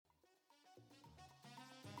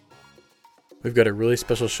We've got a really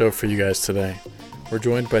special show for you guys today. We're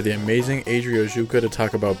joined by the amazing Adri Ojuka to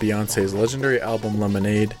talk about Beyonce's legendary album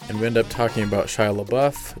Lemonade, and we end up talking about Shia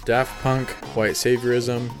LaBeouf, Daft Punk, white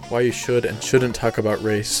saviorism, why you should and shouldn't talk about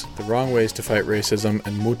race, the wrong ways to fight racism,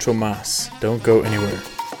 and mucho más. Don't go anywhere.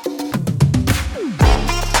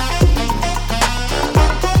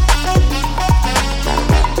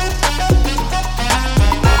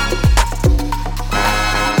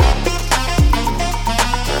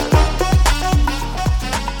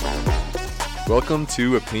 Welcome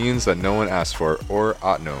to Opinions That No One Asked For, or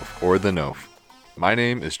Otnof, or the Nof. My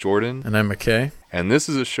name is Jordan. And I'm McKay. And this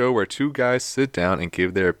is a show where two guys sit down and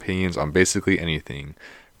give their opinions on basically anything.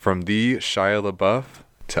 From the Shia LaBeouf,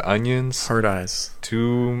 to onions, Hard eyes,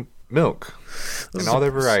 to milk, and all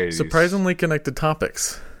their varieties. Surprisingly connected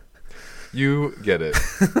topics. You get it.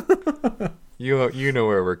 You know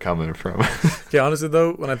where we're coming from. Yeah, honestly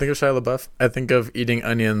though, when I think of Shia LaBeouf, I think of eating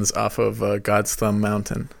onions off of God's Thumb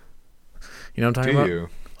Mountain. You know what I'm talking about? Do you?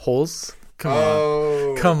 Holes?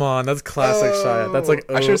 Come on, that's classic Shia. That's like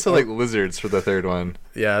I should have said like lizards for the third one.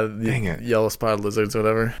 Yeah, dang it, yellow spotted lizards, or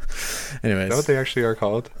whatever. Anyways, is that what they actually are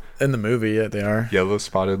called? In the movie, yeah, they are. Yellow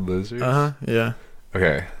spotted lizards. Yeah.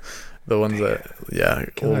 Okay. The ones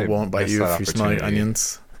that won't bite you if you smell like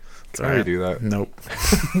onions. Can I do that? Nope.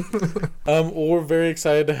 We're very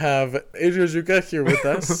excited to have Adri Ojuka here with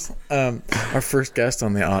us. Our first guest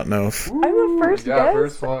on the Otnof. I'm the first guest?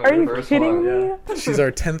 First one. Are you kidding me? Yeah. She's our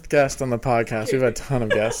 10th guest on the podcast. We've had a ton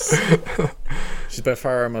of guests. She's by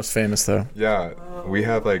far our most famous, though. Yeah, we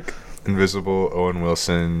have like Invisible, Owen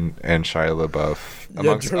Wilson, and Shia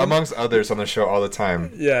LaBeouf, amongst others on the show all the time.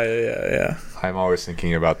 Yeah. I'm always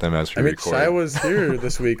thinking about them as we record. Shia was here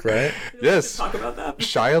this week, right? Yes. Talk about that.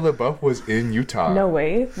 Shia LaBeouf was in Utah. No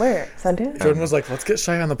way. Where? Sundance? Jordan was like, let's get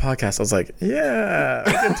Shia on the podcast. I was like, yeah,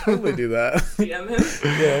 I can totally do that. DM him?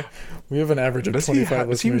 Yeah. We have an average of 25 listeners.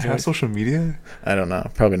 Does he even have social media? I don't know.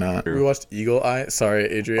 Probably not. We watched Eagle Eye. Sorry,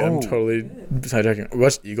 Adrian. I'm totally sidejacking. We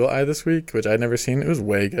watched Eagle Eye this week, which I'd never seen. It was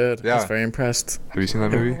way good. Yeah. I was very impressed. Have you seen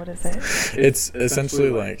that movie? What is it? It's essentially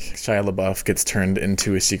like Shia LaBeouf gets turned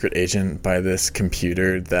into a secret agent by this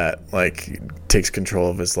computer that like takes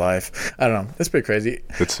control of his life. I don't know. It's pretty crazy.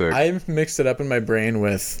 It's sick. I mixed it up in my brain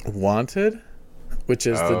with Wanted, which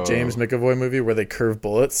is the James McAvoy movie where they curve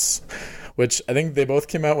bullets. Which I think they both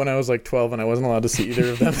came out when I was like 12 and I wasn't allowed to see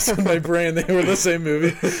either of them. So in my brain, they were the same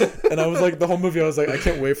movie. And I was like, the whole movie, I was like, I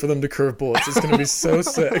can't wait for them to curve bullets. It's going to be so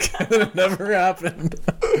sick. And then it never happened.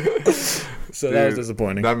 So dude, that was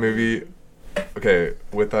disappointing. That movie, okay,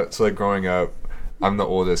 with that, so like growing up, I'm the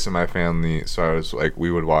oldest in my family. So I was like,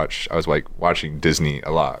 watching Disney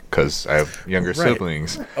a lot because I have younger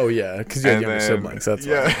siblings. Oh, yeah, because you have younger siblings. That's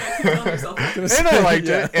why. And I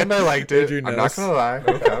liked it. I'm not going to lie.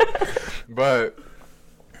 Okay. But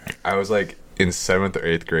I was like in 7th or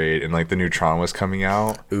 8th grade and like the new Tron was coming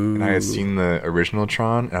out. Ooh. And I had seen the original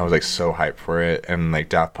Tron and I was like so hyped for it, and like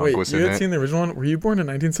Daft Punk was in it. You had seen the original one? Were you born in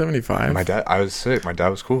 1975? I was sick. My dad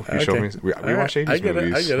was cool. He showed me. We watched 80s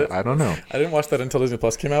movies. I get it. I don't know. I didn't watch that until Disney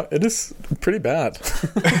Plus came out. It is pretty bad.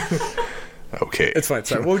 Okay. It's fine.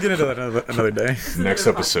 Sorry. We'll get into that another day. Next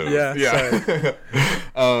episode. Yeah.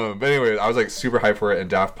 But anyway, I was like super hyped for it, and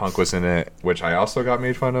Daft Punk was in it, which I also got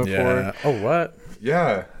made fun of for. Oh, what?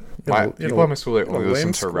 Yeah. People at my school only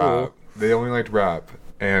listen to rap. They only liked rap,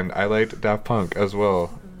 and I liked Daft Punk as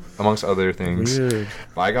well, amongst other things. Weird.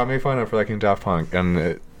 But I got made fun of for liking Daft Punk, and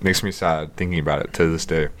it makes me sad thinking about it to this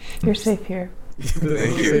day. You're safe here.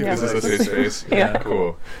 Thank you. Yeah. This is a safe space. Yeah.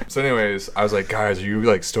 Cool. So anyways, I was like, guys, are you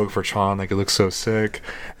like stoked for Tron? Like, it looks so sick.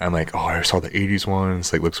 And I'm like, I saw the 80s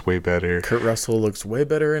ones. Like, looks way better. Kurt Russell looks way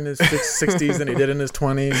better in his 60s than he did in his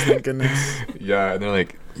 20s. Thank goodness. Yeah. And they're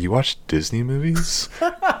like, you watch Disney movies?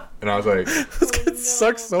 And I was like, this kid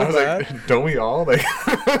sucks so bad. Like, don't we all? Like,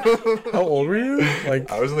 how old were you? Like,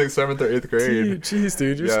 I was in like 7th or 8th grade. Jeez,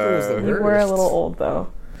 dude, your school was the worst. You were a little old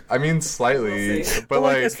though. I mean, slightly, but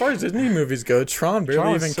like as far as Disney movies go, Tron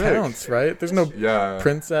barely even counts, right? There's no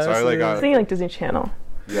princess. So I I'm thinking like Disney Channel.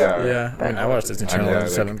 Yeah. I mean, I watched Disney Channel in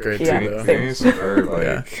 7th grade too, though.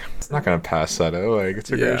 It's not gonna pass that out. Like,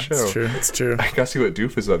 it's a great show. It's true. I gotta see what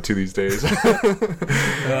Doof is up to these days.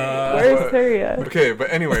 Where's Syria? Okay, but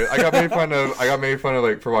anyway, I got made fun of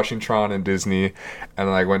like for watching Tron and Disney, and then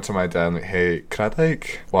I went to my dad and like, hey, could I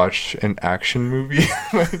like watch an action movie?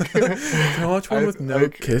 Can I watch one with no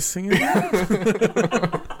kissing in it?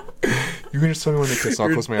 You can just tell me when to kiss.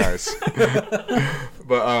 I'll close my eyes.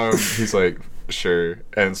 But he's like, sure.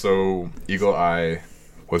 And so Eagle Eye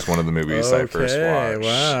was one of the movies I first watched.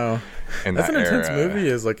 Wow. in That's that an intense era. movie.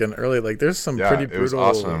 Is like an early like. There's some Yeah, pretty it brutal.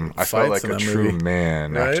 was awesome. I felt fights like in a that true movie.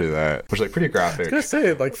 man Right? after that, which is like pretty graphic. I was gonna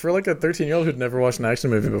say, like, for like a 13-year-old who'd never watched an action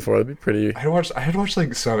movie before, that'd be pretty. I had watched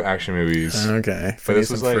like some action movies. Okay, But this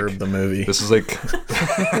was like Ferb the movie. This is like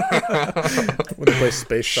When they play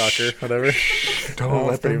space soccer, whatever. don't Oh,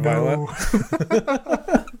 let it's pretty them know.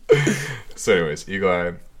 So, anyways, Eagle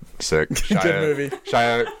Eye, sick. Shia, Good movie.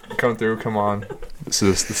 Shia, come through. Come on. This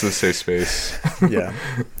is a safe space. Yeah,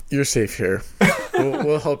 you're safe here.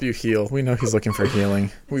 We'll help you heal. We know he's looking for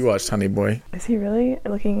healing. We watched Honey Boy. Is he really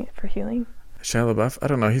looking for healing? Shia LaBeouf? I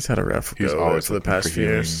don't know. He's had a rough He's go always for the looking past for few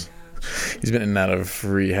healing. years. He's been in and out of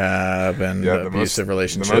rehab and Yeah, abusive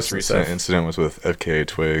relationships. The most and recent stuff. incident was with FKA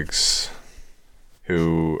Twigs,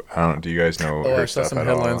 who I don't. Do you guys know Oh, her I saw stuff some at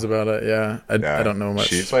headlines all? about it. Yeah. I don't know much.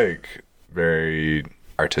 She's like very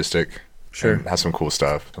artistic. Sure. And has some cool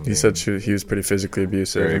stuff. He said he was pretty physically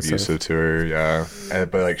abusive. very and stuff. abusive to her. Yeah,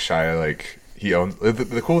 but like Shia, like he owns.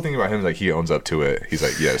 The cool thing about him is like he owns up to it. He's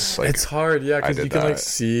like, yes, like It's hard, yeah, because I you did can like that.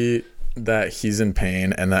 see that he's in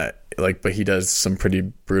pain and that like, but he does some pretty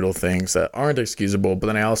brutal things that aren't excusable. But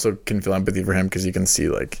then I also can feel empathy for him because you can see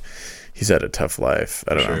like he's had a tough life.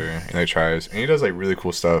 I don't sure. know. And he tries, and he does like really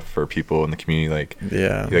cool stuff for people in the community. Like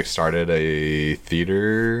Yeah. he like started a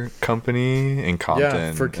theater company in Compton,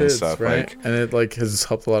 Yeah, for kids, and stuff. right? Like, and it like has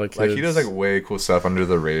helped a lot of kids. like he does like way cool stuff under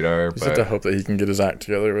the radar. You just have But to hope that he can get his act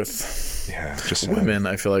together with yeah, just women.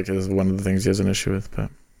 I feel like is one of the things he has an issue with. But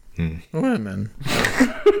women.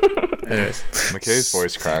 Anyways, McKay's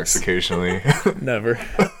voice cracks occasionally. never.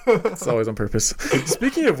 It's always on purpose.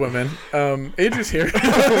 Speaking of women, Adri's here,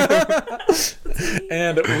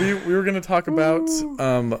 and we were going to talk about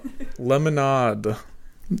lemonade.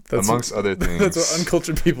 That's amongst other things. That's what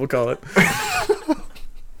uncultured people call it.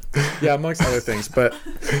 Yeah, amongst other things. But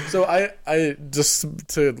so I just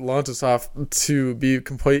to launch us off, to be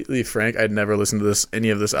completely frank, I'd never listened to any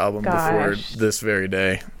of this album before Gosh. this very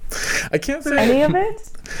day. I can't say Any of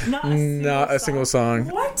it? not a single song.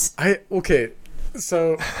 What?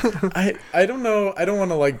 So I don't know. I don't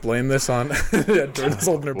want to like blame this on Jordan's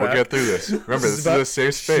holding her We'll back. get through this. Remember, this is a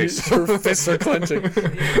safe space. Her fists are clenching.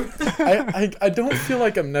 I don't feel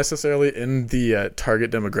like I'm necessarily in the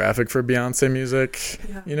target demographic for Beyonce music.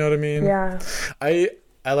 Yeah. You know what I mean? Yeah.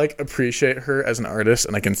 I like appreciate her as an artist,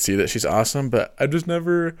 and I can see that she's awesome. But I just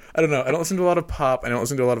never. I don't know. I don't listen to a lot of pop. I don't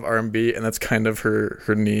listen to a lot of R&B, and that's kind of her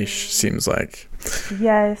niche. Seems like.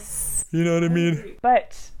 Yes. You know what I mean?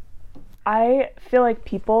 But I feel like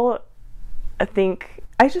people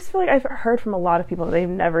I just feel like I've heard from a lot of people that they've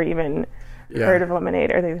never even Yeah. heard of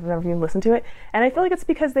Lemonade or they've never even listened to it. And I feel like it's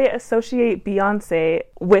because they associate Beyonce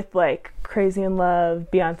with like Crazy in Love,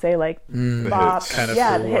 Beyonce like bop. hits. Kind of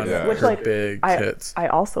yeah, her the one, hits, yeah. which her like big I, hits. I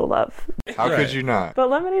also love. How Right. could you not? But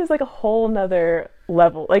Lemonade is like a whole nother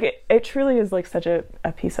level. Like it truly is like such a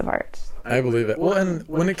piece of art. I believe it. Well, and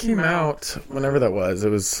when it came out, whenever that was, it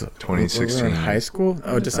was 2016. we were in high school.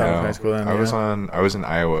 Oh, just out of high school then. I was yeah. I was in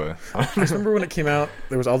Iowa. I just remember when it came out,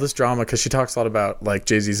 there was all this drama because she talks a lot about like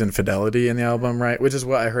Jay-Z's infidelity in the album, right? Which is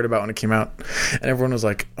what I heard about when it came out, and everyone was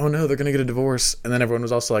like, "Oh no, they're gonna get a divorce." And then everyone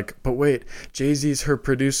was also like, "But wait, Jay-Z's her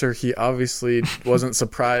producer. He obviously wasn't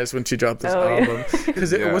surprised when she dropped this Oh, yeah. album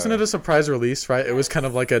because Yeah. it wasn't it a surprise release, right? It was kind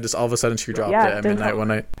of like a just all of a sudden she dropped Yeah, it at didn't midnight help. one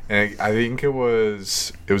night. And I think it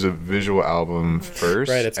was a visual album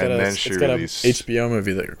first, Right? It's got and a then she it's got a released HBO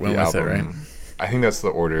movie that went the with it, right? album. I think that's the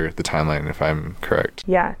order, the timeline, if I'm correct.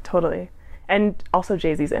 Yeah, totally. And also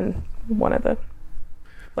Jay-Z's in one of the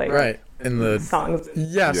like Right. In the songs.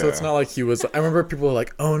 Yeah, so Yeah. it's not like he was. I remember people were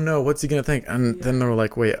like, "Oh no, what's he gonna think?" And then they were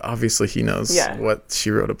like, "Wait, obviously he knows Yeah. what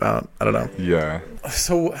she wrote about." I don't know. Yeah.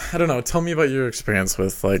 So I don't know. Tell me about your experience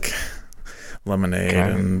with like Lemonade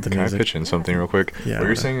and the Can I music. pitch in something real quick? Yeah, What you were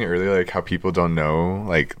whatever. saying earlier, like how people don't know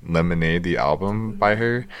like Lemonade, the album by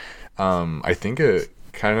her. I think it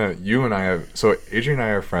kind of you and I have. So Adrian and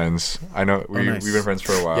I are friends. I know nice. we've been friends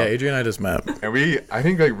for a while. Yeah, Adrian and I just met. And I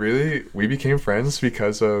think like really we became friends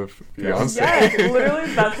because of Beyonce. Yeah,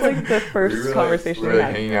 literally that's like the first We were, conversation we we were like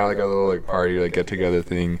had. hanging out like a little like party like get together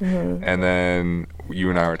thing, and then you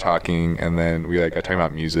and I were talking, and then we like got talking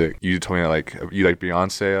about music. You told me that like you like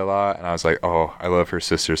Beyonce a lot, and I was like, oh, I love her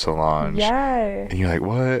sister Solange. Yeah. And you're like,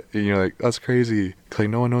 what? And you're like, that's crazy. 'Cause, like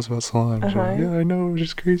no one knows about Solange. I'm like, yeah, I know, it's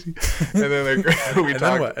just crazy. And then like we And then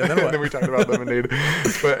talked, what? And then what? we talked about Lemonade.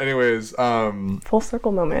 But anyways, Full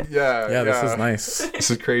circle moment. Yeah, this is nice. This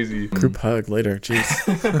is crazy. Group hug later.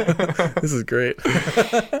 Jeez, this is great.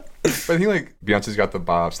 But I think like Beyonce's got the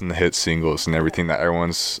bops and the hit singles and everything that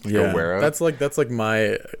everyone's like, Yeah, aware of. that's like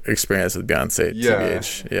my experience with Beyonce. Yeah.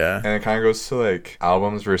 TBH. Yeah. And it kind of goes to like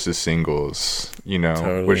albums versus singles, you know,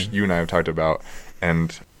 Totally. which you and I have talked about.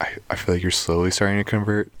 and I feel like you're slowly starting to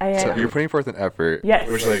convert. I am. So you're putting forth an effort, Yes.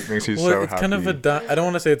 which like makes you Well, so it's happy. kind of I don't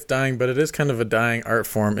want to say it's dying, but it is kind of a dying art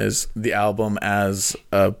form. Is the album as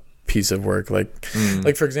a piece of work? Like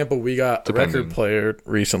for example, we got a record player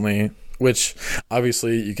recently, which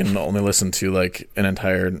obviously you can only listen to like an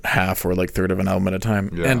entire half or like third of an album at a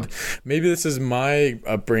time. Yeah. And maybe this is my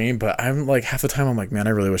upbringing, but I'm like half the time I'm like, man,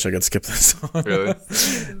 I really wish I could skip this song. Really?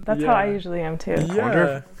 That's how I usually am too. I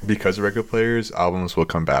wonder if because of record players, albums will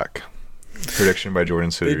come back. Prediction by Jordan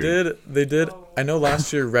Sitter. They did. I know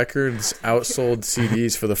last year records outsold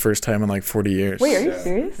CDs for the first time in like 40 years. Wait, are you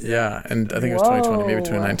serious? Yeah, and I think it was 2020, maybe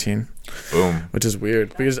 2019. Boom. Which is weird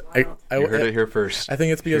because I You heard it here first. I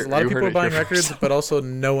think it's because a lot of You people heard are it buying here records, first. but also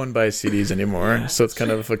no one buys CDs anymore. So it's kind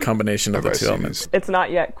of a combination of the buy two CDs. elements. It's not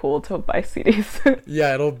yet cool to buy CDs.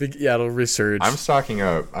 Yeah, it'll resurge. I'm stocking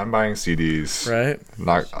up. I'm buying CDs. Right.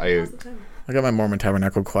 I got my Mormon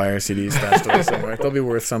Tabernacle Choir CDs stashed away somewhere. They'll be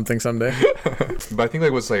worth something someday. But I think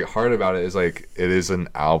like what's like hard about it is like it is an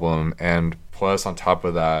album, and plus on top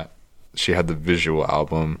of that, she had the visual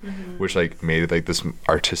album, which like made it like this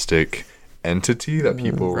artistic entity that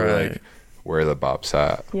people were Right. like, where the bop's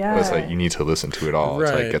at. Yeah. But it's like you need to listen to it all to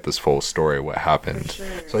Right. like get this full story of what happened. So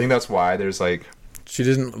I think that's why there's like She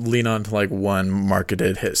didn't lean on to like one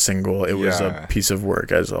marketed hit single. It was Yeah. a piece of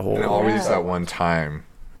work as a whole. and always that one time,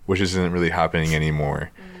 which isn't really happening anymore.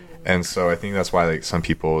 And so I think that's why like some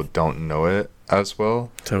people don't know it as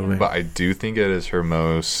well. Totally. But I do think it is her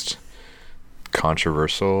most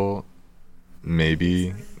controversial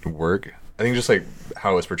maybe work. I think just like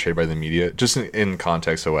how it's portrayed by the media, just in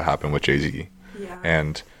context of what happened with Jay-Z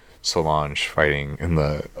and Solange fighting in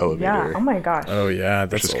the elevator. Yeah. Oh my gosh. Oh yeah,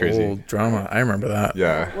 that's is crazy. old drama. I remember that.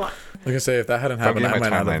 Yeah. Like I say, if that hadn't I'm happened, I getting might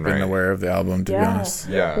my not have timeline been right. aware of the album, to be Yeah. honest.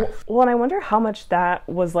 Yeah. Well, and I wonder how much that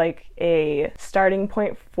was like a starting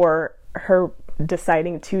point for her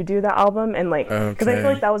deciding to do the album, and like because I feel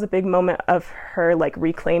Okay. like that was a big moment of her like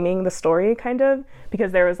reclaiming the story, kind of,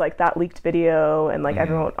 because there was like that leaked video and like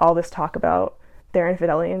everyone, all this talk about their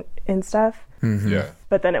infidelity and stuff. Yeah.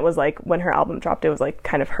 But then it was like when her album dropped, it was like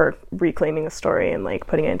kind of her reclaiming the story and like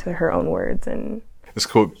putting it into her own words and It's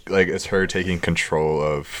cool. Like it's her taking control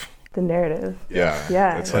of. the narrative. Yeah.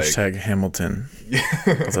 Yeah. It's like Hashtag Hamilton.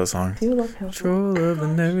 What's that song? Do you love Hamilton? Control of the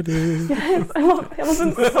narrative. Yes, I love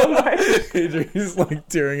Hamilton so much. Adrian's like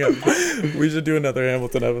tearing up. We should do another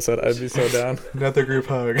Hamilton episode. I'd be so down. another group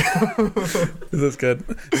hug. This is good.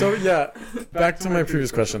 So yeah, back to my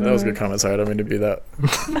previous question. That was a good comment. Sorry, I don't mean to be that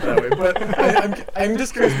way. But I'm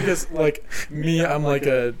just curious because like me, I'm like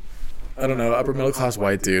a, I don't know, upper middle class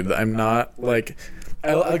white dude. I'm not like.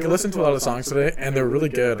 I listened to a lot of songs today, and they were really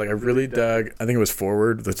good. Like I really dug. I think it was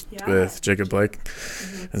 "Forward" with Jacob Blake.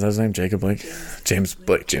 Is that his name? Jacob Blake? James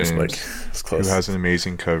Blake. James Blake. It's Who close. has an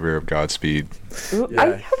amazing cover of Godspeed. Ooh, Yeah. I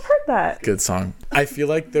have heard that. Good song. I feel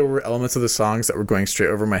like there were elements of the songs that were going straight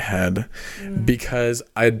over my head because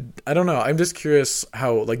I don't know. I'm just curious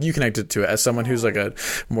how like you connected to it as someone who's like a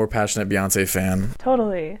more passionate Beyonce fan.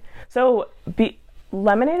 Totally. So,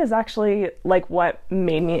 Lemonade is actually like what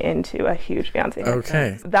made me into a huge Beyonce fan.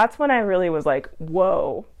 Okay. That's when I really was like,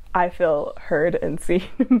 whoa, I feel heard and seen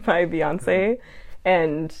by Beyonce.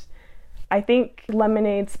 And I think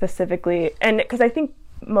Lemonade specifically, and because I think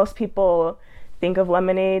most people think of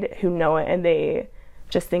Lemonade who know it and they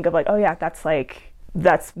just think of like, oh yeah,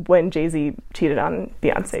 that's when Jay-Z cheated on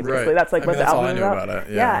Beyonce, basically. Right. That's like I what mean, the that's all album I is knew about. about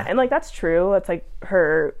it, yeah. And like that's true. It's like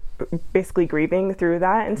her basically grieving through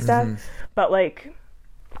that and stuff. But like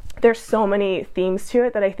there's so many themes to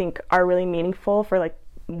it that I think are really meaningful for like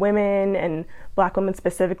women and Black women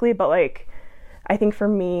specifically. But like I think for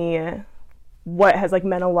me, what has like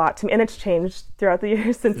meant a lot to me, and it's changed throughout the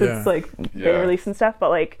years since it's like been released and stuff, but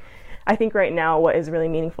like I think right now what is really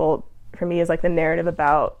meaningful for me is like the narrative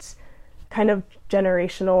about kind of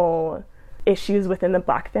generational issues within the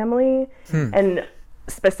Black family, and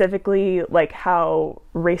specifically like how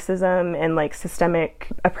racism and like systemic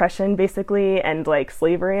oppression basically and like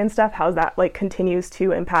slavery and stuff, how that like continues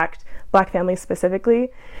to impact Black families specifically.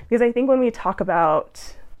 Because I think when we talk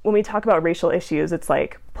about racial issues, it's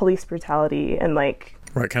like police brutality and like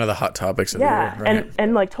Right, kind of the hot topics of the year, right?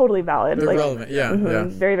 and like totally valid. They're like, relevant, yeah.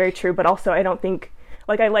 very, very true. But also I don't think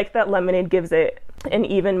like I like that Lemonade gives it an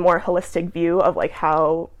even more holistic view of like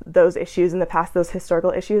how those issues in the past, those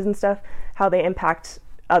historical issues and stuff, how they impact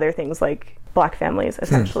other things like Black families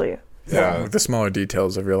essentially. Yeah. Like the smaller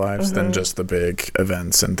details of your lives than just the big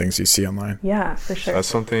events and things you see online. Yeah, for sure. That's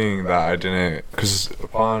something that I didn't, because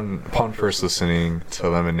upon first listening to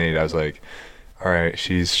Lemonade, I was like, all right,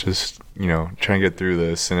 she's just, trying to get through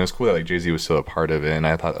this. And it was cool that like Jay-Z was still a part of it. And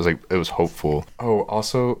I was like, it was hopeful. Oh,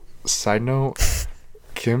 also, side note,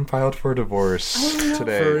 Kim filed for divorce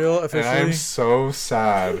today. For real? And Officially? I'm so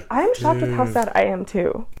sad. I'm shocked with how sad I am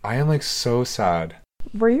too. I am like so sad.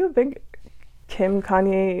 Were you a big Kim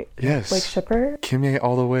Kanye Yes. like shipper? Kimye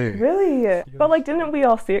all the way. Really? But like, didn't we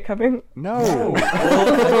all see it coming? No.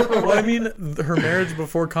 Well, I mean, her marriage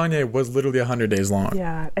before Kanye was literally 100 days long.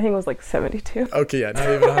 Yeah, I think it was like 72. Okay, yeah, not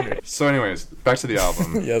even 100. So anyways, back to the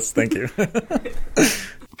album. Yes, thank you.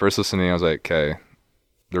 First listening, I was like, okay,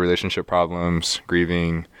 the relationship problems,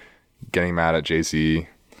 grieving, getting mad at Jay-Z.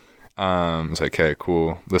 I was like, okay,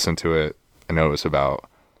 cool. Listen to it. I know what it's about.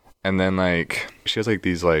 And then like she has like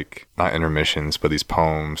these like not intermissions but these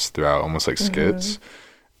poems throughout, almost like skits.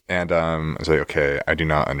 And I was like, okay, I do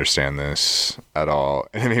not understand this at all.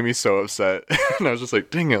 And it made me so upset. And I was just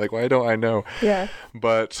like, dang it, like why don't I know? Yeah.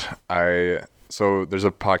 But so there's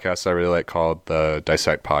a podcast I really like called the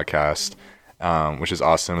Dissect Podcast, which is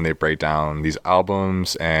awesome. And they break down these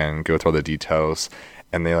albums and go through all the details.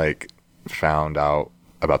 And they like found out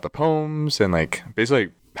about the poems and like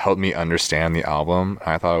basically helped me understand the album.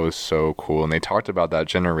 I thought it was so cool. And they talked about that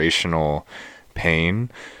generational pain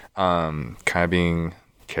kind of being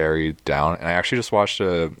carried down. And I actually just watched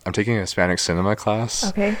I'm taking a Hispanic cinema class.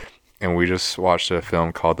 Okay. And we just watched a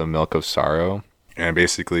film called The Milk of Sorrow. And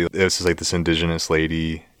basically this is like this indigenous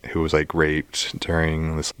lady who was like raped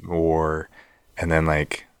during this war. And then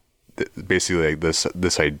like basically like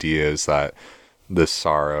this idea is that this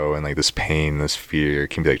sorrow and like this pain, this fear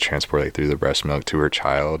can be like transported like through the breast milk to her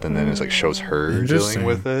child, and then it's like shows her dealing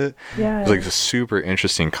with it. Yeah. It's like a super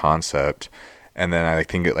interesting concept. And then I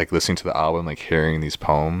think like listening to the album, like hearing these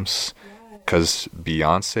poems, because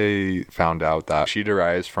Beyonce found out that she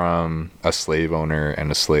derives from a slave owner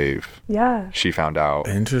and a slave. Yeah. She found out.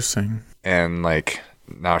 Interesting. And like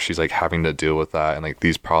now she's like having to deal with that and like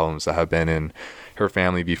these problems that have been in her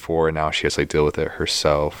family before, and now she has to like deal with it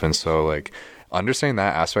herself. And so like understanding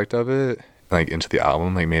that aspect of it like into the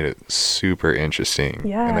album like made it super interesting.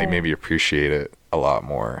 Yeah. And like made me appreciate it a lot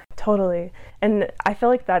more. Totally. And I feel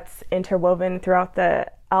like that's interwoven throughout the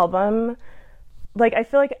album. Like I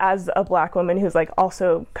feel like as a Black woman who's like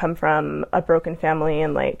also come from a broken family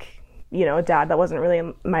and like, you know, a dad that wasn't really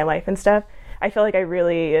in my life and stuff, I feel like I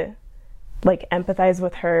really like empathize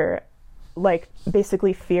with her, like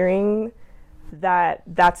basically fearing that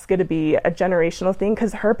that's going to be a generational thing,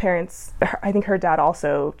 because her parents, I think her dad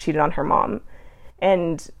also cheated on her mom,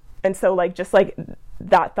 and so like just like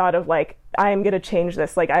that thought of like I'm going to change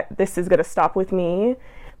this, like this is going to stop with me,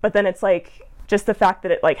 but then it's like just the fact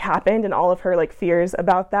that it like happened and all of her like fears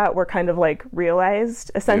about that were kind of like realized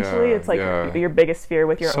essentially. It's like your biggest fear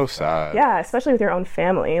with your so sad. Yeah, especially with your own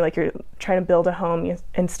family, like you're trying to build a home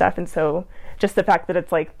and stuff, and so just the fact that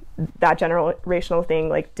it's like that generational thing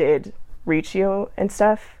like did reach you and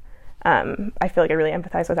stuff, I feel like I really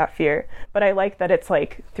empathize with that fear. But I like that it's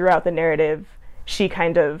like throughout the narrative she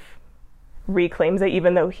kind of reclaims it,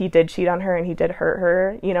 even though he did cheat on her and he did hurt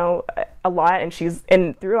her, you know, a lot.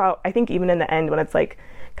 And throughout, I think even in the end when it's like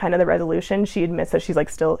kind of the resolution, she admits that she's like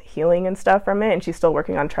still healing and stuff from it, and she's still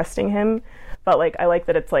working on trusting him. But like I like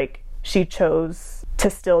that it's like she chose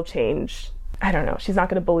to still change. I don't know. She's not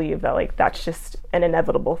going to believe that like that's just an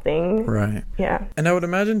inevitable thing. Right. Yeah. And I would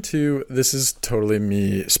imagine too, this is totally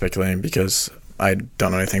me speculating because I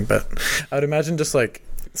don't know anything, but I would imagine just like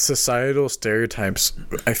societal stereotypes,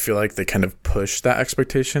 I feel like they kind of push that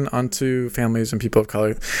expectation onto families and people of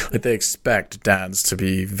color. Like they expect dads to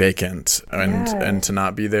be vacant and to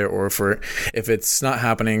not be there, or for if it's not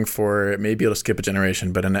happening for maybe it'll skip a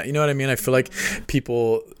generation, but you know what I mean? I feel like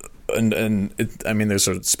people I mean, there's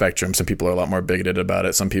a spectrum. Some people are a lot more bigoted about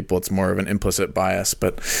it. Some people, it's more of an implicit bias,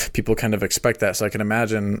 but people kind of expect that. So I can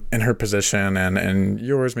imagine in her position and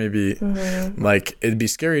yours, maybe like it'd be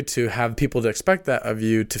scary to have people to expect that of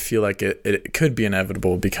you, to feel like it could be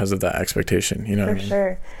inevitable because of that expectation. You know what I mean? For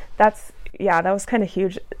sure. That was kind of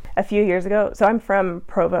huge a few years ago. So I'm from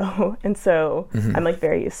Provo, and so I'm like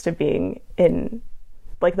very used to being in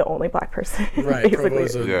like the only Black person. Right. Provo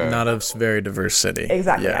is not a very diverse city.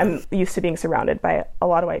 Exactly. Yeah. I'm used to being surrounded by a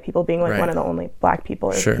lot of white people, being like one of the only Black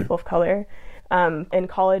people or people of color. In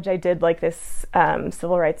college, I did like this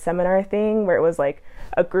civil rights seminar thing where it was like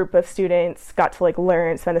a group of students got to like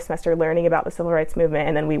spend a semester learning about the civil rights movement,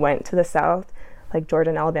 and then we went to the South, like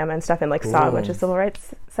Georgia and Alabama and stuff, and like saw a bunch of civil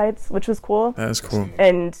rights sites, which was cool. That was cool.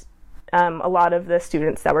 And a lot of the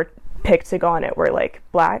students that were picked to go on it were like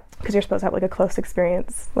Black, because you're supposed to have like a close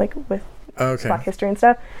experience like with Black history and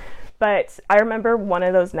stuff. But I remember one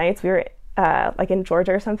of those nights we were like in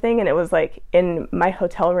Georgia or something, and it was like in my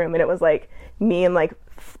hotel room, and it was like me and like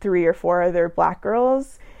 3 or 4 other Black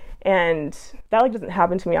girls, and that like doesn't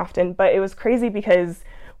happen to me often, but it was crazy because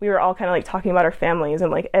we were all kind of like talking about our families,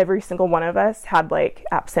 and like every single one of us had like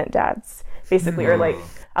absent dads, basically, or like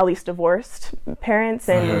at least divorced parents.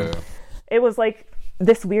 And it was like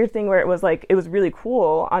this weird thing where it was like, it was really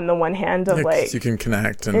cool on the one hand of like you can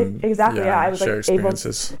connect and exactly. I was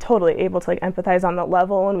like totally able to like empathize on that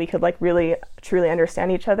level, and we could like really truly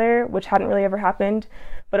understand each other, which hadn't really ever happened.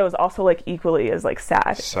 But it was also like equally as like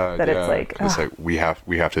sad that it's like we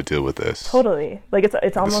have to deal with this. Totally, like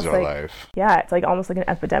it's almost like life. Yeah, it's like almost like an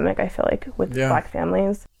epidemic, I feel like, with Black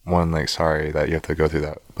families. One, like, sorry that you have to go through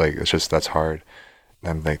that. Like, it's just, that's hard.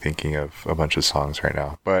 I'm like thinking of a bunch of songs right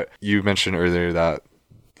now. But you mentioned earlier that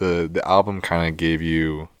the album kind of gave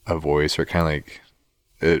you a voice, or kind of like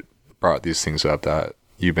it brought these things up that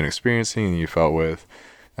you've been experiencing and you felt with.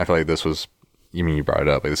 I feel like this was, you brought it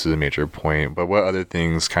up, like this is a major point, but what other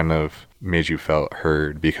things kind of made you felt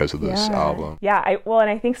heard because of this album? Yeah, and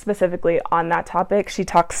I think specifically on that topic, she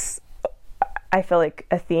talks, I feel like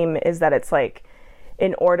a theme is that it's like,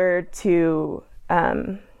 in order to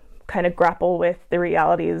kind of grapple with the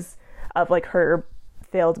realities of like her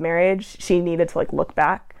failed marriage, she needed to like look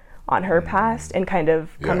back on her past and kind of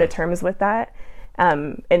come to terms with that.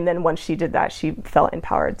 And then once she did that, she felt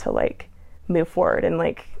empowered to like move forward and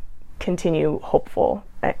like continue hopeful,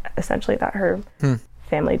 essentially, that her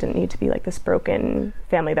family didn't need to be like this broken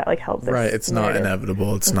family that like held this. Right, it's narrative. not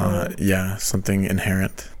inevitable. It's not, something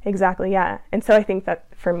inherent. Exactly, yeah. And so I think that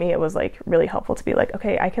for me, it was like really helpful to be like,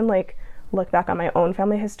 okay, I can like look back on my own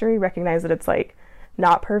family history, recognize that it's like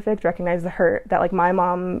not perfect, recognize the hurt that like my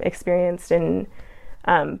mom experienced, and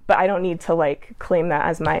but I don't need to like claim that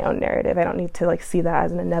as my own narrative. I don't need to like see that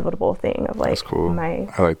as an inevitable thing of like, that's cool. My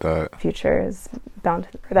I like that. future is bound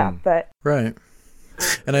for that. But right.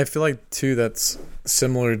 And I feel like too that's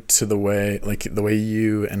similar to the way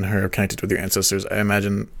you and her connected with your ancestors. I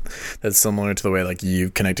imagine that's similar to the way like you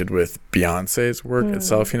connected with Beyonce's work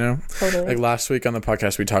itself, Totally. Like last week on the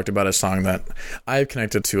podcast we talked about a song that I've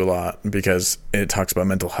connected to a lot because it talks about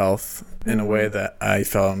mental health in a way that I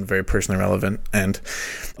found very personally relevant, and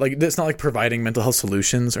like it's not like providing mental health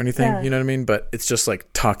solutions or anything, you know what I mean, but it's just like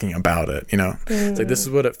talking about it, It's like, this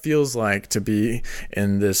is what it feels like to be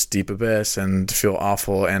in this deep abyss and feel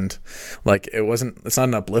awful, and like it's not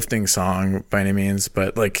an uplifting song by any means,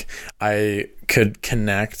 but like I could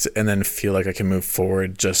connect and then feel like I can move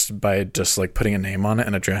forward just by just like putting a name on it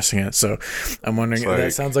and addressing it. So I'm wondering,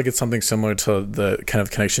 that sounds like it's something similar to the kind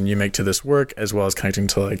of connection you make to this work, as well as connecting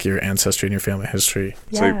to like your ancestry and your family history.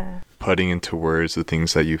 It's like putting into words the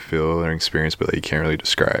things that you feel or experience but that you can't really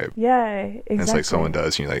describe. Yeah, exactly. And it's like someone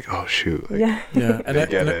does and you're like, oh shoot, like, and I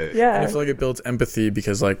get it. Yeah. And I feel like it builds empathy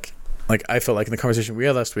because like I felt like in the conversation we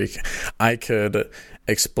had last week, I could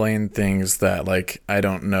explain things that like I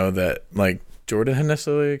don't know that like Jordan had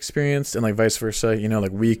necessarily experienced, and like vice versa,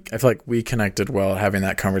 like I feel like we connected well having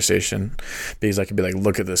that conversation, because I could be like,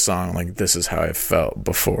 look at this song, like this is how I felt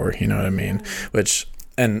before, you know what I mean? Which,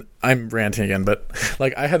 and I'm ranting again, but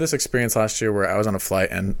like I had this experience last year where I was on a flight,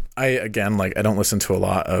 and I don't listen to a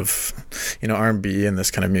lot of R&B and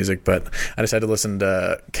this kind of music, but I decided to listen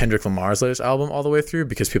to Kendrick Lamar's latest album all the way through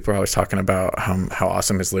because people are always talking about how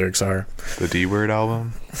awesome his lyrics are. The D-Word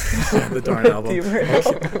album. The darn album.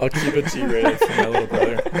 I'll keep it G-rated for my little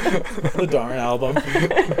brother. The darn album.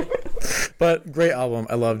 But great album,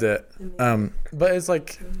 I loved it. But it's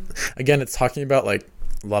like, again, it's talking about like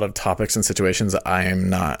a lot of topics and situations that I am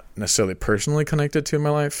not necessarily personally connected to in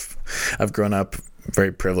my life. I've grown up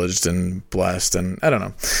very privileged and blessed, and I don't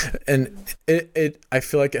know. And I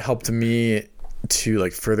feel like it helped me to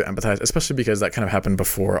like further empathize, especially because that kind of happened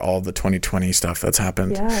before all the 2020 stuff that's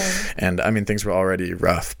happened. And I mean, things were already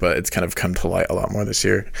rough, but it's kind of come to light a lot more this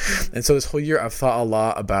year. And so this whole year I've thought a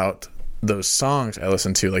lot about those songs I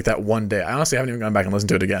listened to, like that one day. I honestly haven't even gone back and listened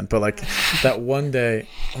to it again, but like that one day,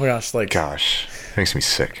 oh my gosh, like it makes me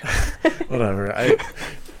sick. Whatever.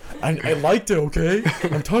 I liked it, okay?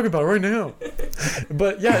 I'm talking about it right now.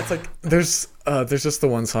 But yeah, it's like there's just the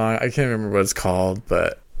one song, I can't remember what it's called,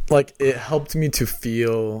 but like it helped me to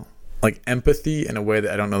feel like empathy in a way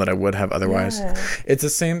that I don't know that I would have otherwise. It's the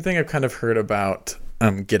same thing I've kind of heard about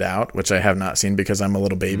Get Out, which I have not seen because I'm a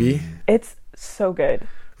little baby. It's so good.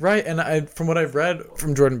 Right, and from what I've read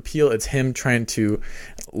from Jordan Peele, it's him trying to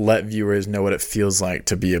let viewers know what it feels like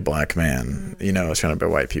to be a black man, surrounded by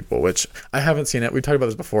white people, which I haven't seen it. We've talked about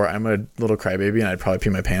this before. I'm a little crybaby, and I'd probably pee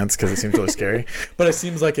my pants because it seems really scary. But it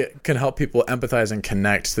seems like it can help people empathize and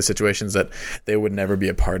connect to situations that they would never be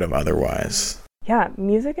a part of otherwise. Yeah,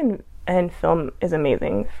 music and film is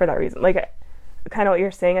amazing for that reason. Like, kind of what you're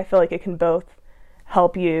saying, I feel like it can both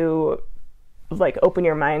help you like open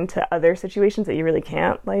your mind to other situations that you really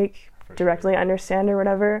can't like directly understand or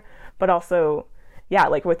whatever, but also yeah,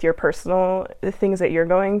 like with your personal things that you're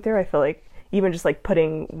going through, I feel like even just like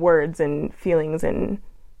putting words and feelings and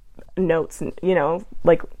notes and, you know,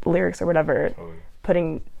 like lyrics or whatever,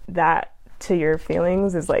 putting that to your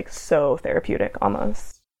feelings is like so therapeutic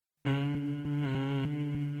almost.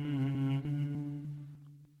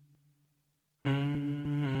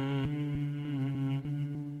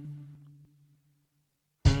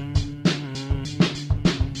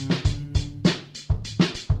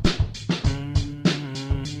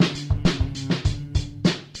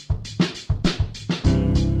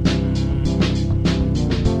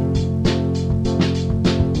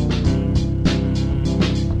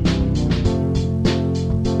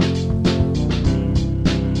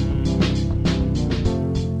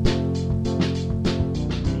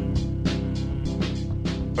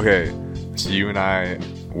 Okay, so you and I,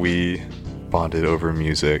 we bonded over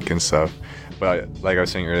music and stuff, but like I was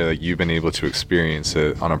saying earlier, like you've been able to experience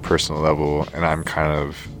it on a personal level, and I'm kind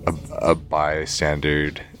of a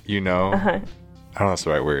bystander, you know? I don't know if that's the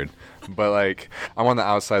right word, but like I'm on the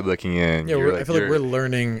outside looking in. Yeah, I feel like we're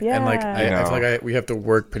learning, and like I feel like we have to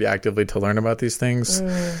work pretty actively to learn about these things.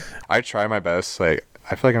 I try my best. Like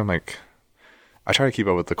I feel like I try to keep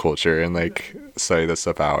up with the culture and like study this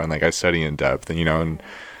stuff out, and like I study in depth, and you know, and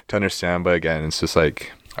to understand. But again, it's just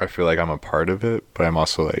like I feel like I'm a part of it, but I'm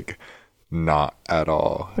also like not at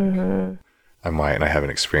all. I'm white and I haven't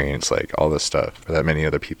experienced like all this stuff that many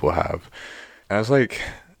other people have. And I was like,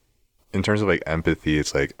 in terms of like empathy,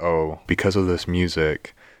 it's like, oh, because of this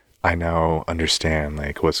music, I now understand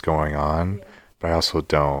like what's going on, but I also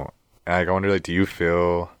don't. And I wonder, like, do you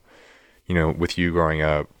feel, you know, with you growing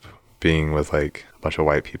up, being with like a bunch of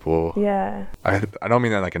white people, I don't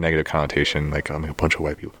mean that like a negative connotation, like I'm a bunch of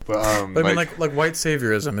white people, but I mean like white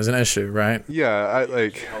saviorism is an issue, right? Yeah,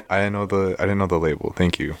 I didn't know the label.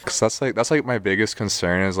 Thank you, because that's like my biggest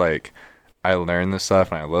concern is like I learn this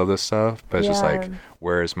stuff and I love this stuff, but it's just like,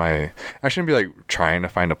 where's my, I shouldn't be like trying to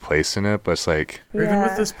find a place in it, but it's like, even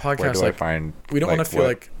with this podcast, where do like I find, we don't want to feel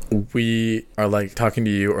like we are like talking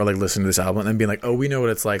to you or like listening to this album and then being like, oh, we know what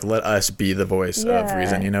it's like, let us be the voice of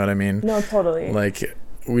reason, you know what I mean? No, totally. Like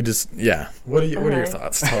we just what are your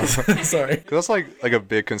thoughts? Tell us. Sorry, because that's like a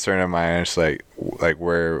big concern of mine. It's like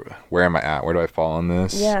where am I at, where do I fall on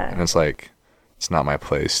this? And it's like it's not my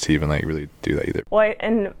place to even like really do that either. Well,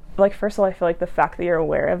 and like first of all, I feel like the fact that you're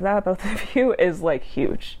aware of that, both of you, is like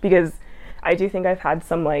huge, because I do think I've had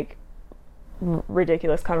some like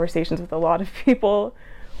ridiculous conversations with a lot of people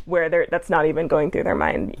where that's not even going through their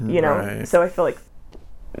mind, you know? Right. So I feel like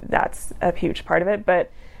that's a huge part of it.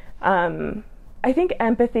 But I think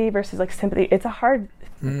empathy versus like sympathy, it's a hard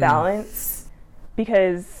balance,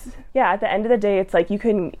 because at the end of the day, it's like you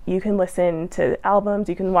can listen to albums,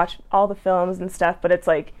 you can watch all the films and stuff, but it's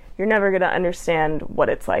like you're never going to understand what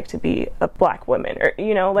it's like to be a black woman, or,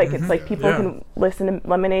 you know, like it's like people can listen to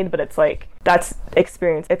Lemonade, but it's like that's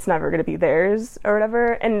experience, it's never going to be theirs or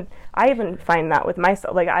whatever. And I even find that with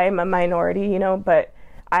myself, like I am a minority, you know, but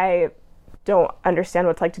I don't understand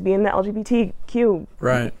what it's like to be in the LGBTQ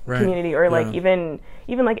community, or like even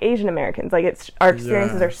like Asian Americans. Like it's our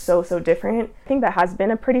experiences are so different. I think that has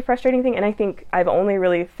been a pretty frustrating thing, and I think I've only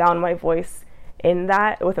really found my voice in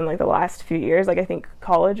that within like the last few years. Like I think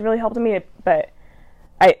college really helped me, but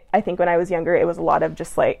I think when I was younger, it was a lot of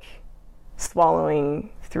just like swallowing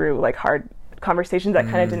through like hard conversations that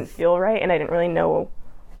kind of didn't feel right, and I didn't really know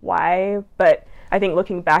why. But I think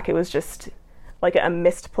looking back, it was just like a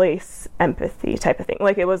misplaced empathy type of thing.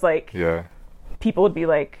 Like it was like people would be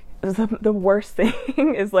like, the worst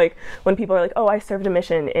thing is like when people are like, oh, I served a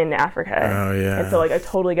mission in Africa. Oh yeah. And so like I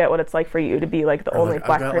totally get what it's like for you to be like the only like,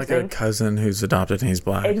 black I've got person. like a cousin who's adopted and he's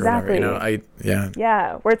black. Exactly. Or whatever, you know,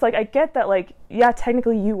 Yeah, where it's like I get that, like,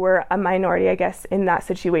 technically you were a minority, I guess, in that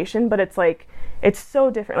situation, but it's like it's so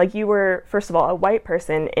different. Like you were, first of all, a white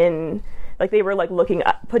person in, like they were like looking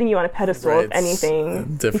up, putting you on a pedestal, if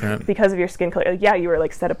anything, different because of your skin color. Yeah, you were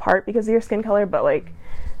like set apart because of your skin color, but like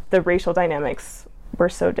the racial dynamics were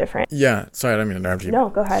so different. Yeah, sorry, I don't mean to interrupt you. No,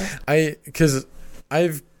 go ahead. Because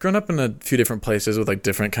I've grown up in a few different places with like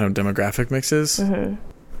different kind of demographic mixes.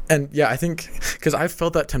 And I think because I've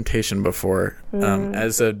felt that temptation before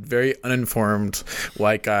as a very uninformed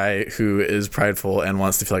white guy who is prideful and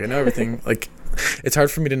wants to feel like I know everything. Like it's hard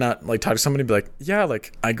for me to not like talk to somebody and be like, yeah,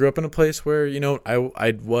 like I grew up in a place where, you know,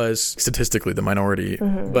 I was statistically the minority,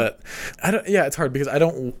 but it's hard because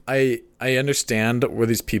I understand where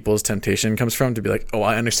these people's temptation comes from to be like, oh,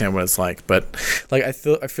 I understand what it's like, but like I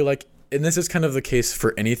feel like, and this is kind of the case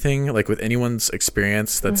for anything, like with anyone's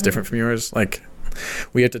experience that's different from yours, like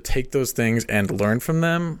we have to take those things and learn from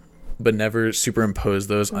them, but never superimpose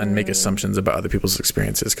those and make assumptions about other people's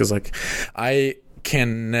experiences. Because like I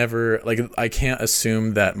can never, like, I can't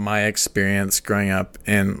assume that my experience growing up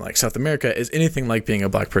in like South America is anything like being a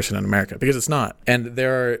Black person in America, because it's not. And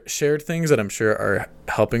there are shared things that I'm sure are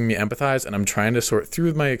helping me empathize, and I'm trying to sort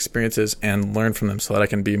through my experiences and learn from them so that I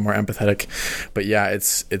can be more empathetic. But yeah,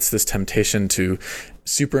 it's this temptation to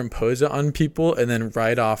superimpose it on people and then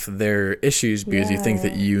write off their issues because you think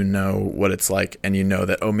that you know what it's like, and you know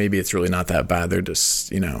that, oh, maybe it's really not that bad, they're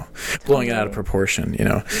just, you know, blowing it out of proportion, you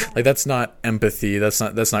know. Like, that's not empathy, that's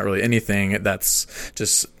not really anything. That's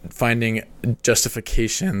just finding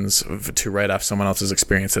justifications to write off someone else's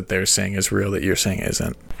experience that they're saying is real that you're saying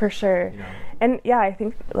isn't. For sure. And yeah, I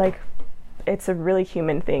think like it's a really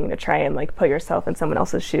human thing to try and like put yourself in someone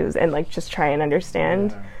else's shoes and like just try and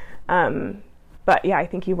understand. But yeah, I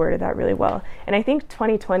think you worded that really well. And I think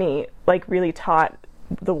 2020 like really taught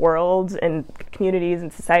the world and communities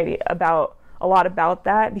and society about a lot about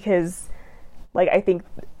that, because like I think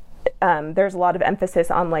there's a lot of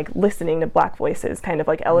emphasis on like listening to Black voices, kind of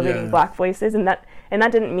like elevating Black voices, and that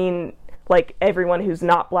didn't mean like everyone who's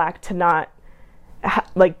not Black to not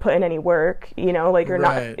like put in any work, you know, like, or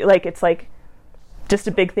not, like, it's like just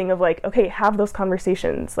a big thing of like, okay, have those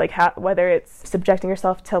conversations, like whether it's subjecting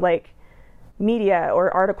yourself to like media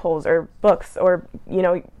or articles or books or, you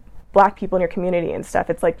know, Black people in your community and stuff.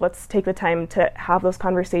 It's like, let's take the time to have those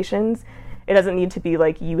conversations. It doesn't need to be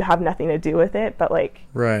like you have nothing to do with it, but like,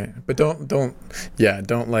 but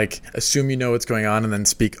don't like assume you know what's going on and then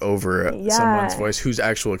speak over someone's voice whose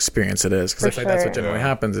actual experience it is, because I think that's what generally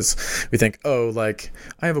happens is we think, oh, like,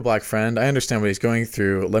 I have a Black friend, I understand what he's going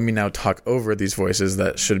through, let me now talk over these voices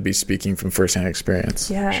that should be speaking from firsthand experience.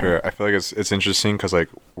 Sure. I feel like it's interesting because like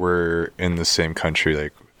we're in the same country,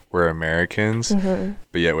 like we're Americans,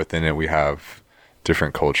 but yet within it we have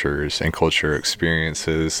different cultures and culture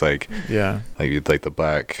experiences, like like the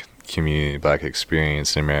Black community, Black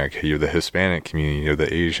experience in America, you're the Hispanic community, you're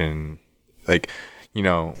the Asian, like, you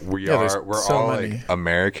know, we're all like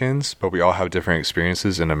Americans, but we all have different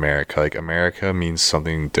experiences in America. Like, America means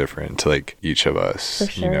something different to like each of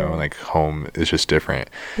us, you know, like home is just different.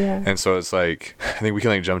 And so it's like, I think we can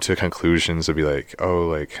like jump to conclusions and be like, oh,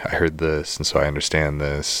 like I heard this and so I understand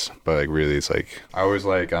this, but like really it's like, I always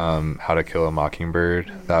like How to Kill a Mockingbird,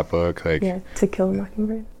 that book, like To Kill a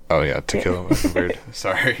Mockingbird. Oh yeah, To Kill a Mockingbird.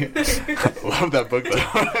 Sorry, love that book though.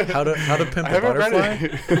 How to Pimp a Butterfly,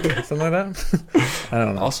 something like that. I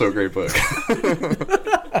don't know. Also a great book.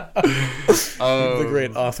 The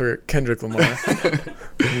great author Kendrick Lamar,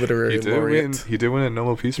 literary laureate. He did win a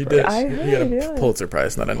Nobel Peace Prize. He got a Pulitzer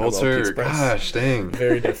Prize, not a Nobel Peace Prize. Gosh, dang.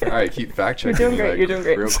 Very different. All right, keep fact checking. You're doing great. You're doing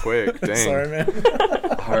great. Real quick. Dang. Sorry, man.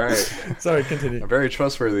 All right. Sorry, continue. I'm very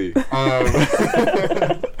trustworthy.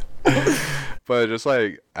 But just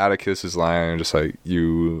like Atticus's line, just like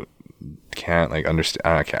you can't like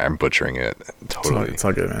understand. I'm butchering it totally. It's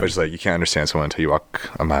all good, man. But it's like you can't understand someone until you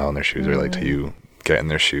walk a mile in their shoes, or like till you get in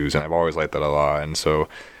their shoes. And I've always liked that a lot. And so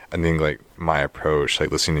I think like my approach,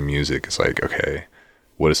 like listening to music, is like, okay,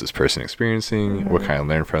 what is this person experiencing? What can I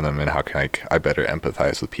learn from them, and how can I better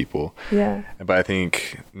empathize with people? But I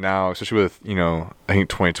think now, especially with, you know, I think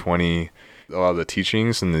 2020. A lot of the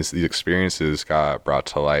teachings and these experiences got brought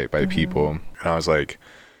to light by people, and I was like,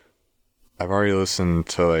 I've already listened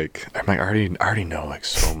to like, I'm like, I already know like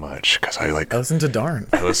so much, because I listened to Darn.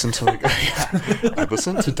 I listened to like I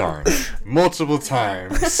listened to Darn multiple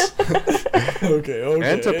times. Okay.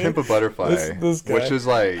 And To Pimp a Butterfly, this guy, which is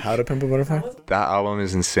like How to Pimp a Butterfly. That album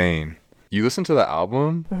is insane. You listen to that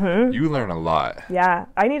album, you learn a lot. Yeah,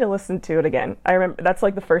 I need to listen to it again. I remember that's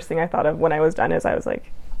like the first thing I thought of when I was done, is I was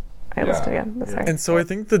like, I listened again. And so I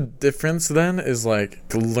think the difference then is like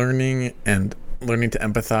learning to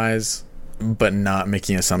empathize, but not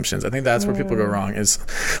making assumptions. I think that's where people go wrong, is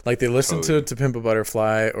like they listen to Pimp a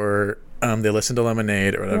Butterfly, or they listen to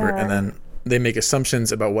Lemonade or whatever, and then they make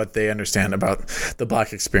assumptions about what they understand about the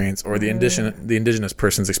Black experience, or the indigenous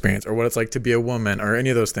person's experience, or what it's like to be a woman, or any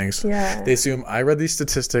of those things. They assume, I read these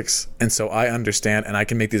statistics, and so I understand, and I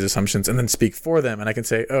can make these assumptions and then speak for them, and I can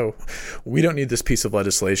say, oh, we don't need this piece of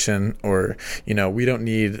legislation, or, you know, we don't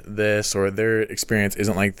need this, or their experience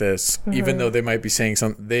isn't like this, even though they might be saying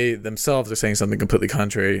they themselves are saying something completely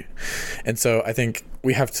contrary. And so I think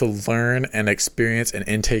we have to learn and experience and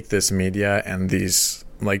intake this media and these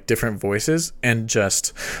like different voices, and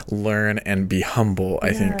just learn and be humble,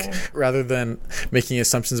 I think, rather than making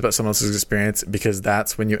assumptions about someone else's experience, because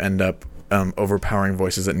that's when you end up overpowering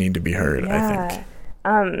voices that need to be heard, I think.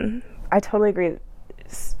 I totally agree.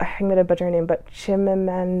 I'm going to butcher her name, but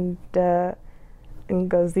Chimamanda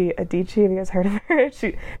Ngozi Adichie, have you guys heard of her?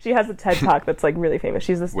 She has a TED Talk that's like really famous.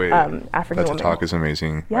 She's this African woman. That TED Talk is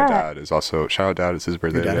amazing. My dad is also, shout out Dad, it's his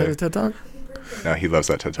birthday today. Your dad today. has a TED Talk? No, he loves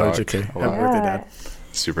that TED Talk. OJK. a Happy lot. birthday, Dad.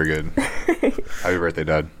 Super good. Happy birthday,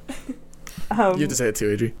 Dad. You have to say it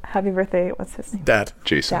too, Adri. Happy birthday. What's his name? Dad.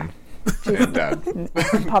 Jason. Jason. And Dad.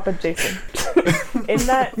 Papa Jason. In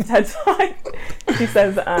that TED Talk, she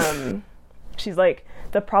says, she's like,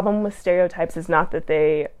 the problem with stereotypes is not that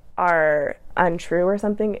they are untrue or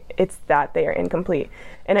something, it's that they are incomplete.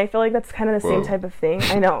 And I feel like that's kind of the same type of thing.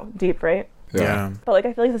 I know, deep, right? Yeah. But like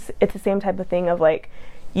I feel like it's the same type of thing of like,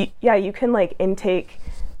 you can like intake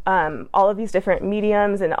all of these different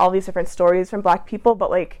mediums and all these different stories from Black people, but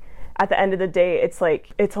like at the end of the day, it's like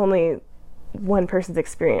it's only one person's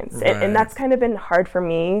experience. Right. And that's kind of been hard for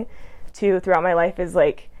me too throughout my life, is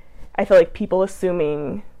like I feel like people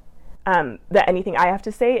assuming that anything I have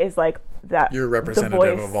to say is like that You're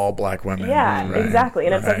representative of all Black women. Yeah, right. exactly.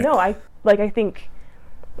 And it's like, no, I think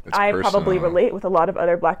It's I personal. probably relate with a lot of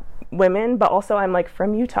other Black women, but also I'm like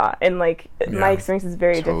from Utah, and like my experience is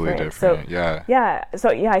very Totally different. different. So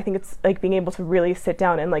I think it's like being able to really sit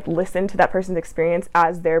down and like listen to that person's experience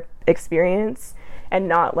as their experience, and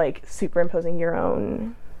not like superimposing your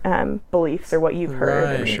own beliefs or what you've heard.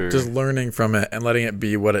 Right. And- Sure. Just learning from it and letting it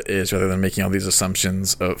be what it is, rather than making all these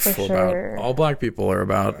assumptions of sure. about all Black people or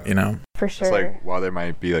about, you know. For sure. It's like, while there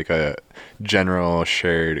might be like a general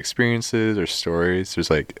shared experiences or stories, there's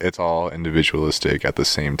like, it's all individualistic at the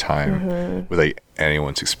same time with like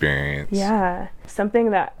anyone's experience. Yeah. Something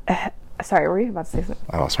that sorry, were you about to say something?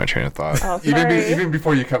 I lost my train of thought. Oh, even sorry. even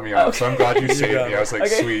before you cut me off, so I'm glad you saved got me. I was like,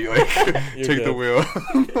 Okay. sweet, like take the wheel.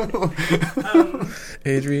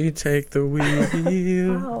 Adri, take the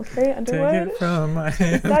wheel. Wow, Carrie Take Underwood. it from my Is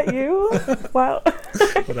hand. that you? Wow.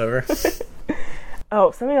 Whatever.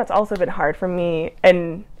 Oh, something that's also been hard for me,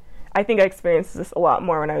 and I think I experienced this a lot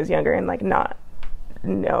more when I was younger and like not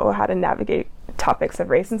know how to navigate topics of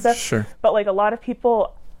race and stuff. Sure. But like a lot of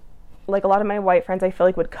people, like a lot of my white friends, I feel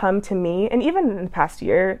like would come to me, and even in the past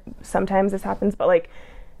year, sometimes this happens, but like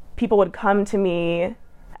people would come to me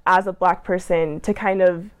as a Black person to kind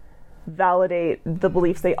of validate the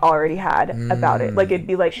beliefs they already had about it. Like it'd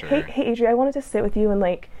be like, hey Adri, I wanted to sit with you and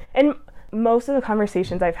like, and most of the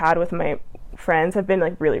conversations I've had with my friends have been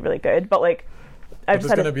like really, really good, but like I've There's just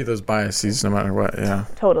had going to be those biases no matter what, yeah.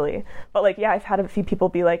 totally. But like, yeah, I've had a few people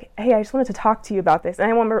be like, hey, I just wanted to talk to you about this. And I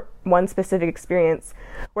remember one specific experience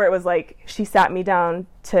where it was like, she sat me down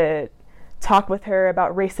to talk with her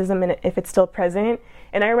about racism and if it's still present.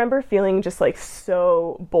 And I remember feeling just like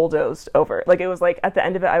so bulldozed over. Like it was like at the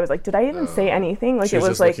end of it, I was like, did I even say anything? Like She it was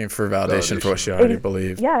was just like looking for validation for what she already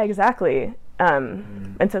believed. Yeah, exactly.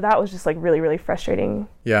 And so that was just like really, really frustrating.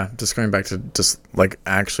 Yeah, just going back to just like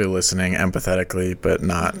actually listening empathetically, but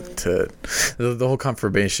not to the whole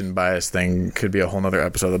confirmation bias thing could be a whole nother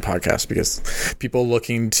episode of the podcast, because people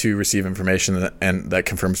looking to receive information that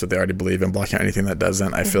confirms what they already believe and blocking out anything that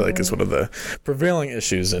doesn't, I feel like is one of the prevailing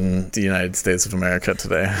issues in the United States of America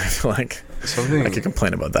today. I feel like I could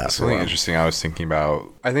complain about that. Something interesting I was thinking about.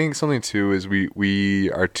 I think something too is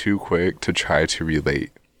we are too quick to try to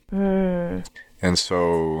relate. And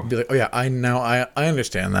so Be like, oh yeah, I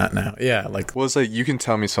understand that now. Yeah, like well, it's like you can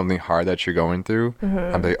tell me something hard that you're going through.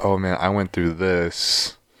 I'm like, oh man, I went through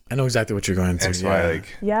this. I know exactly what you're going through. And so yeah. I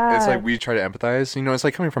like, Yeah. it's like we try to empathize. You know, it's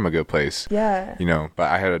like coming from a good place. Yeah. You know,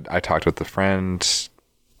 but I talked with a friend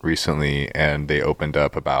recently, and they opened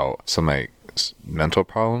up about some like mental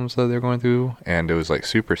problems that they're going through, and it was like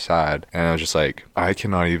super sad. And I was just like, I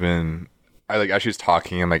cannot even. I like as she was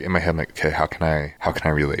talking, I'm like in my head, I'm like, okay, how can I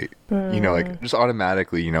relate? You know, like just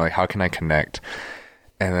automatically, you know, like how can I connect?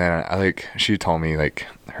 And then she told me like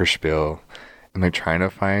her spiel. I'm like trying to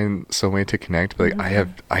find some way to connect, but like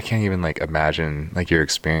I can't even like imagine like your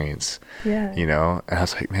experience. Yeah. You know? And I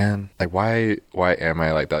was like, man, like why am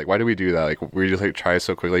I like that? Like why do we do that? Like we just like try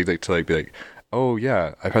so quickly like to like be like, oh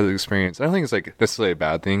yeah, I've had this experience. I don't think it's like necessarily a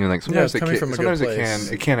bad thing, and like sometimes it's coming from a good place.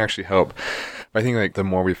 it can actually help. But I think like the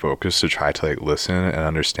more we focus to try to like listen and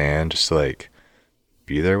understand, just to like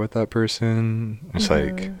be there with that person, just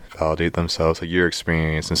like validate themselves, like your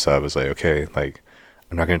experience and stuff is like, okay, like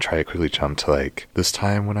I'm not gonna try to quickly jump to like this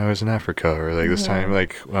time when I was in Africa, or like this time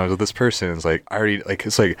like when I was with this person. It's like I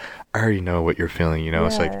already know what you're feeling, you know.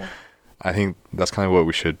 It's like I think that's kind of what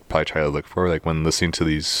we should probably try to look for, like when listening to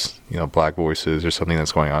these, you know, Black voices or something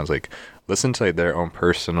that's going on. It's like listen to like their own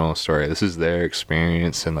personal story. This is their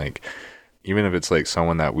experience, and like even if it's like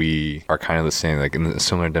someone that we are kind of the same, like in a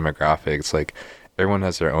similar demographic, it's like everyone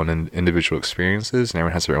has their own individual experiences and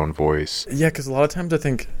everyone has their own voice. Yeah, because a lot of times I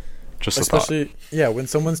think, Just especially when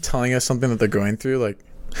someone's telling us something that they're going through, like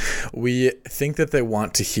we think that they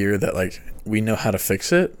want to hear that like we know how to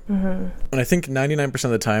fix it, and I think 99%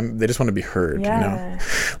 of the time they just want to be heard. Yeah. You know,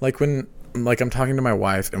 like when like I'm talking to my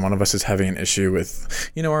wife and one of us is having an issue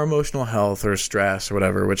with, you know, our emotional health or stress or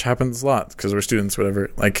whatever, which happens a lot because we're students, whatever.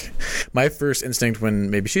 Like my first instinct when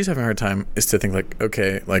maybe she's having a hard time is to think like,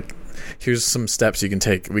 okay, like here's some steps we can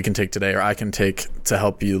take today, or I can take to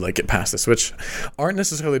help you like get past this, which aren't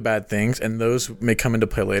necessarily bad things, and those may come into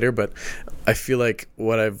play later. But I feel like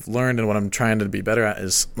what I've learned and what I'm trying to be better at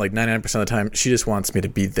is like 99% of the time she just wants me to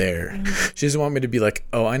be there. She doesn't want me to be like,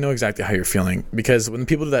 oh, I know exactly how you're feeling, because when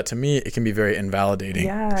people do that to me, it can be very invalidating.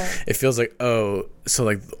 It feels like, oh, so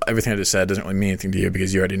like everything I just said doesn't really mean anything to you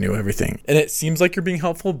because you already knew everything, and it seems like you're being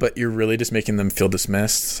helpful, but you're really just making them feel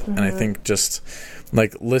dismissed. And I think just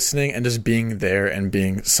like listening and just being there and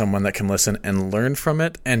being someone that can listen and learn from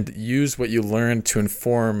it and use what you learn to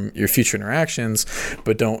inform your future interactions,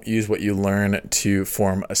 but don't use what you learn to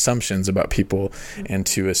form assumptions about people and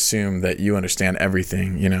to assume that you understand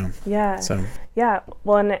everything, you know?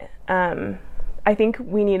 Well, and I think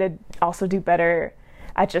we need to also do better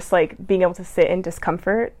at just like being able to sit in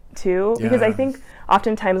discomfort too, because I think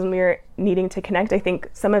oftentimes when we're needing to connect, I think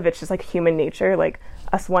some of it's just like human nature, like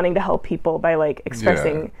us wanting to help people by like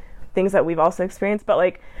expressing things that we've also experienced. But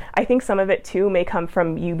like I think some of it too may come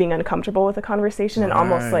from you being uncomfortable with a conversation and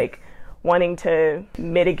almost like wanting to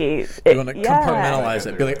mitigate it. You want to compartmentalize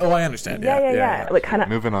it, be like, oh, I understand. Like kind of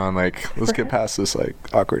moving on, like let's get past this like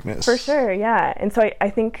awkwardness. For sure, and so I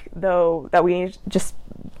think though that we need to just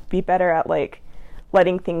be better at like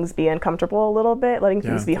letting things be uncomfortable a little bit, letting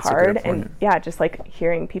things be hard, and just like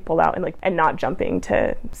hearing people out and like and not jumping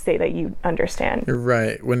to say that you understand. You're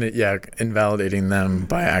right. When invalidating them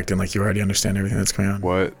by acting like you already understand everything that's going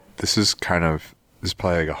on. This is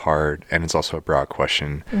probably like a hard, and it's also a broad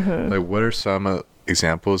question. Like what are some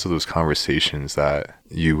examples of those conversations that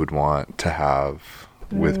you would want to have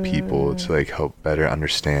with people to like help better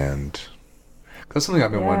understand? That's something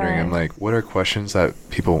I've been wondering. I'm like, what are questions that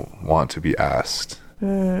people want to be asked?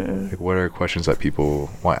 Like, what are questions that people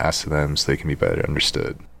want asked of them so they can be better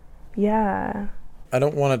understood? I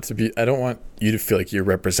don't want you to feel like you're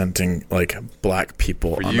representing like black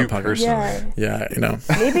people for on you the podcast. Personally. You know.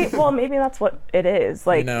 Maybe that's what it is.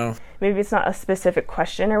 Like, you know, maybe it's not a specific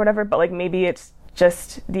question or whatever, but like maybe it's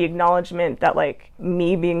just the acknowledgement that like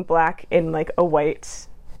me being black in like a white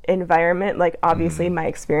environment, like obviously my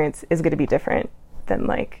experience is going to be different than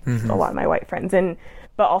like a lot of my white friends,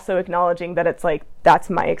 but also acknowledging that it's like that's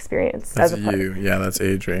my experience. That's you. That's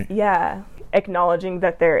Adri. Acknowledging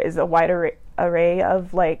that there is a wide array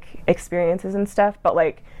of like experiences and stuff, but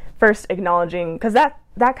like first acknowledging, because that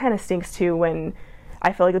kind of stinks too when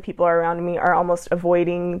I feel like the people around me are almost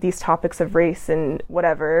avoiding these topics of race and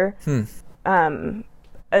whatever. And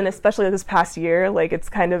especially this past year, like it's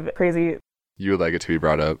kind of crazy. You would like it to be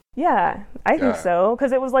brought up? I think so,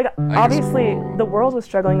 because it was like obviously the world was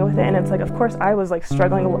struggling with it, and it's like of course I was like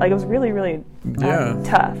struggling, like it was really really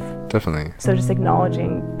tough. Definitely. So just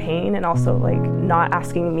acknowledging pain and also like not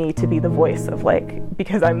asking me to be the voice of like,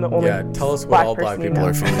 because I'm the only tell us what all black people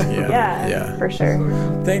are feeling. For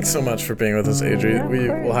sure. Thanks so much for being with us, Adri. We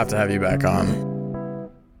will have to have you back on.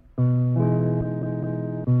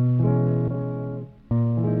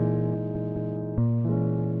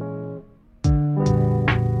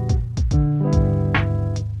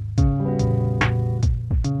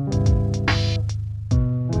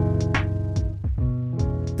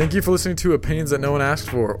 Thank you for listening to Opinions That No One Asked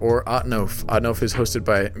For, or Otnof. Otnof is hosted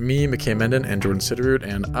by me, McKay Menden, and Jordan Sitterud,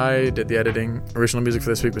 and I did the editing. Original music for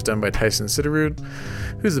this week was done by Tyson Sitterud,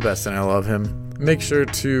 who's the best and I love him. Make sure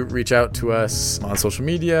to reach out to us on social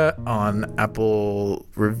media, on Apple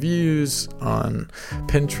Reviews, on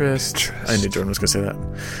Pinterest. I knew Jordan was going to say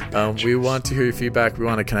that. We want to hear your feedback. We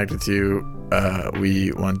want to connect with you.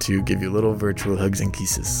 We want to give you little virtual hugs and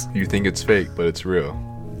kisses. You think it's fake, but it's real.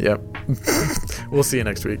 Yep. We'll see you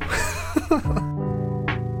next week.